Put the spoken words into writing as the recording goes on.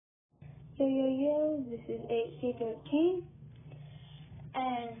So yo, this is HC13,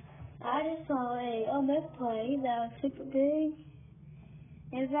 and I just saw a Ole Miss play that was super big.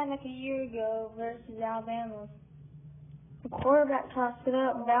 It was about like a year ago versus Alabama. The quarterback tossed it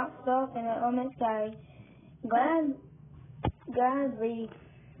up, bounced off, and the Ole Miss guy gladly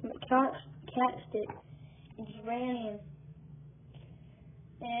catched it and just ran in.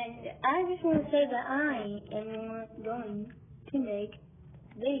 And I just want to say that I am going to make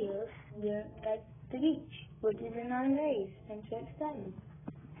videos at the beach, which is in 9 days. I'm so excited.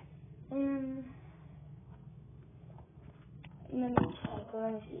 And let me check,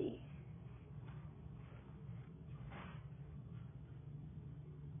 let me see.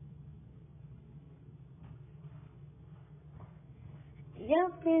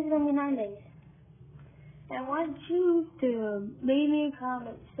 Yep, it's going to be 9 days. And I want you to leave me a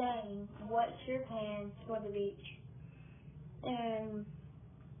comment saying what's your plans for the beach and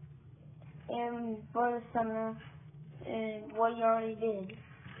for the summer and what you already did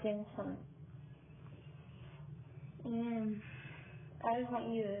during the summer. And I just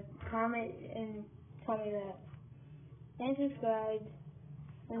want you to comment and tell me that. And subscribe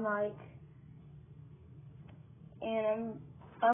and like. And